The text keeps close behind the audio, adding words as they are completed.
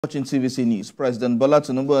Watching TVC News, President Bola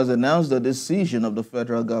Tinubu has announced the decision of the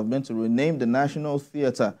federal government to rename the National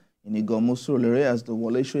Theatre in Iganmu, Surulere as the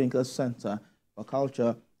Wole Soyinka Center for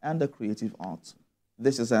Culture and the Creative Arts.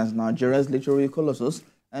 This is as Nigeria's literary colossus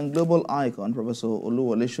and global icon, Professor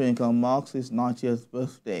Oluwole Soyinka, marks his 90th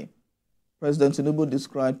birthday. President Tinubu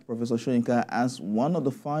described Professor Soyinka as one of the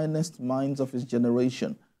finest minds of his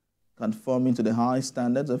generation, conforming to the high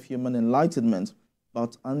standards of human enlightenment,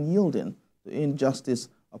 but unyielding to injustice,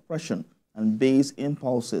 oppression, and base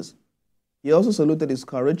impulses. He also saluted his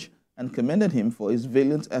courage and commended him for his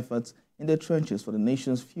valiant efforts in the trenches for the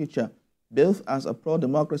nation's future, both as a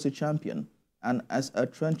pro-democracy champion and as a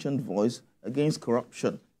trenchant voice against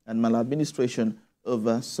corruption and maladministration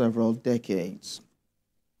over several decades.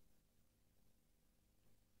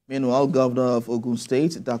 Meanwhile, Governor of Ogun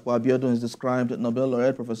State, Dapo Abiodun, has described Nobel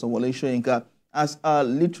laureate Professor Wole Soyinka as a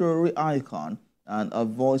literary icon and a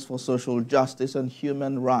voice for social justice and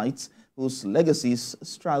human rights whose legacies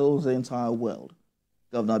straddles the entire world.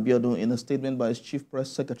 Governor Abiodun, in a statement by his Chief Press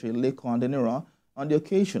Secretary, Lekan Denira, on the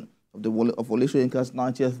occasion of Wole Soyinka's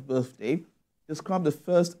 90th birthday, described the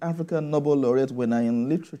first African Nobel laureate winner in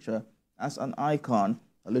literature as an icon,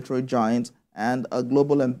 a literary giant, and a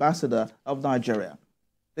global ambassador of Nigeria.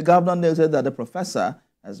 The governor noted that the professor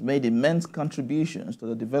has made immense contributions to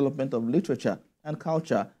the development of literature and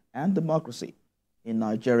culture and democracy in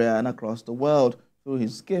Nigeria and across the world through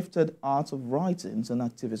his gifted art of writings and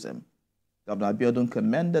activism. Governor Abiodun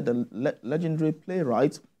commended the legendary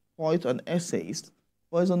playwright, poet, and essayist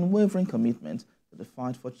for his unwavering commitment to the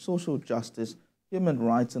fight for social justice, human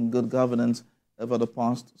rights, and good governance over the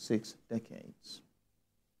past 6 decades.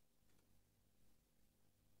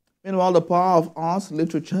 Meanwhile, the power of art,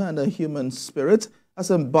 literature, and the human spirit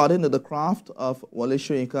as embodied in the craft of Wole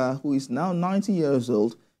Soyinka, who is now 90 years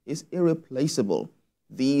old, is irreplaceable.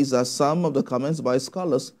 These are some of the comments by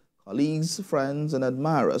scholars, colleagues, friends, and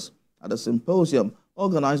admirers at a symposium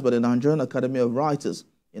organized by the Nigerian Academy of Writers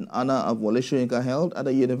in honor of Wole Soyinka held at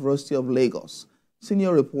the University of Lagos.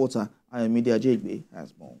 Senior reporter Ayomide Ajegbe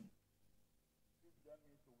has more.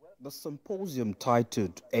 The symposium,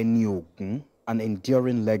 titled Enlightenment, An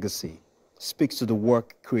Enduring Legacy, speaks to the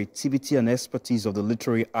work, creativity, and expertise of the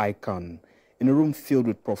literary icon in a room filled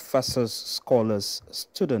with professors, scholars,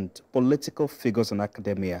 students, political figures, and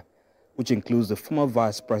academia, which includes the former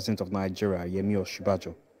Vice President of Nigeria, Yemi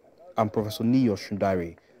Osinbajo, and Professor Niyi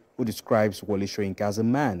Oshundare, who describes Wole Soyinka as a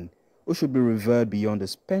man who should be revered beyond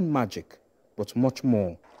his pen magic, but much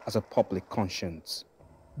more as a public conscience.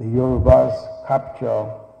 The Yorubas capture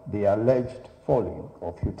the alleged folly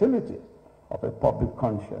or futility of a public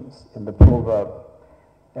conscience in the proverb,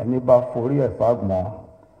 Eniba Fori Efagmo,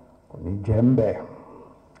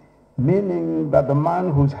 meaning that the man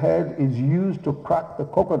whose head is used to crack the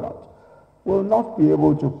coconut will not be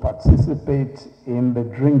able to participate in the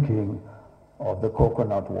drinking of the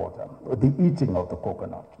coconut water, or the eating of the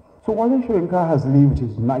coconut. So Wole Soyinka has lived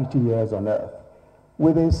his 90 years on earth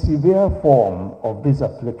with a severe form of this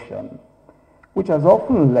affliction, which has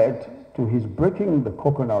often led to his breaking the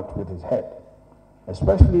coconut with his head,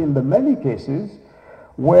 especially in the many cases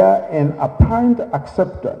where, in apparent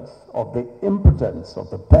acceptance of the impotence of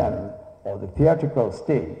the pen or the theatrical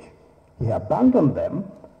stage, he abandoned them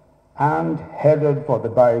and headed for the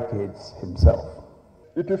barricades himself.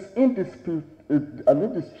 It is an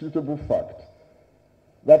indisputable fact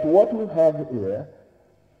that what we have here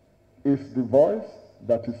is the voice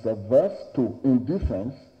that is averse to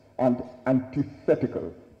indifference and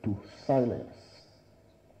antithetical to silence.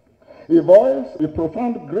 A voice, a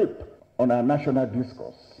profound grip on our national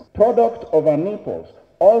discourse, product of an impulse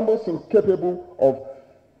almost incapable of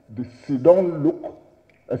the sit-down look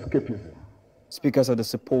escapism. Speakers at the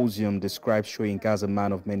symposium described Soyinka as a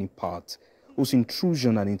man of many parts, whose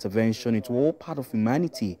intrusion and intervention into all parts of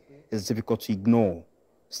humanity is difficult to ignore,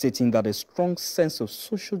 stating that a strong sense of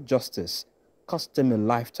social justice cost them a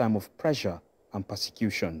lifetime of pressure and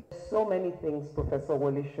persecution. So many things Professor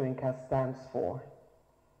Wole Soyinka stands for.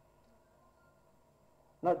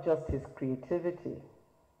 Not just his creativity,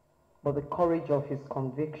 but the courage of his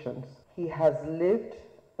convictions. He has lived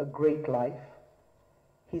a great life.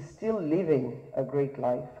 He's still living a great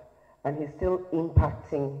life, and he's still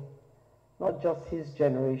impacting not just his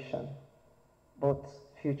generation, but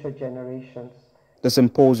future generations. The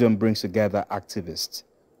symposium brings together activists,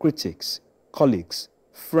 critics, colleagues,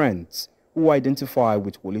 friends who identify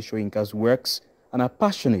with Wole Soyinka's works and are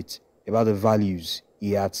passionate about the values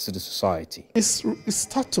he adds to the society. His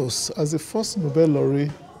status as the first Nobel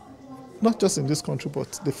laureate, not just in this country,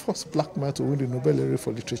 but the first black man to win the Nobel laureate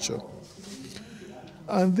for literature.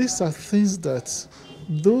 And these are things that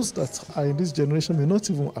those that are in this generation may not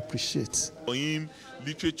even appreciate. For him,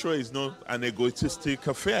 literature is not an egotistic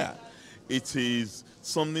affair. It is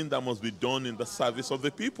something that must be done in the service of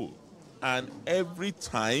the people. And every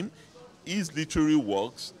time, his literary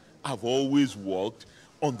works have always worked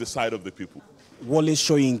on the side of the people. Wole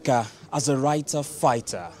Soyinka, as a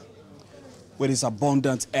writer-fighter, with his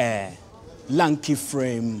abundant air, lanky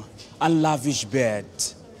frame, and lavish beard,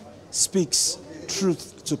 speaks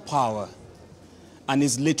truth to power. And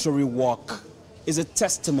his literary work is a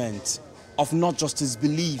testament of not just his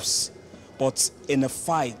beliefs, but in a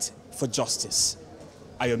fight for justice.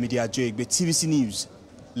 Ayomide Ajoegbe, TVC News,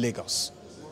 Lagos.